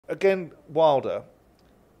again, Wilder,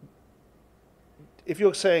 if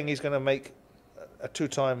you're saying he's going to make a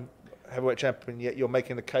two-time heavyweight champion, yet you're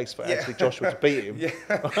making the case for Anthony Joshua to beat him.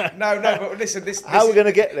 No, but listen, how are we going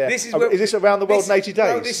to get there? Is this around the world in 80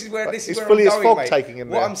 days? No, this is where fully I'm going, mate. taking him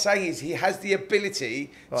what there. I'm saying is he has the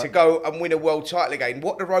ability to go and win a world title again.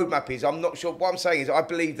 What the roadmap is, I'm not sure. What I'm saying is I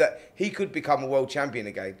believe that he could become a world champion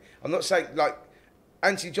again. I'm not saying, like,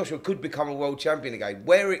 Anthony Joshua could become a world champion again.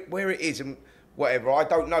 Where it is and whatever, I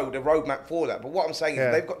don't know the roadmap for that. But what I'm saying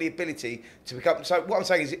is they've got the ability to become. So what I'm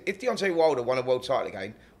saying is, if Deontay Wilder won a world title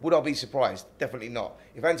again, would I be surprised? Definitely not.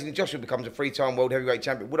 If Anthony Joshua becomes a three-time world heavyweight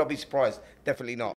champion, would I be surprised? Definitely not.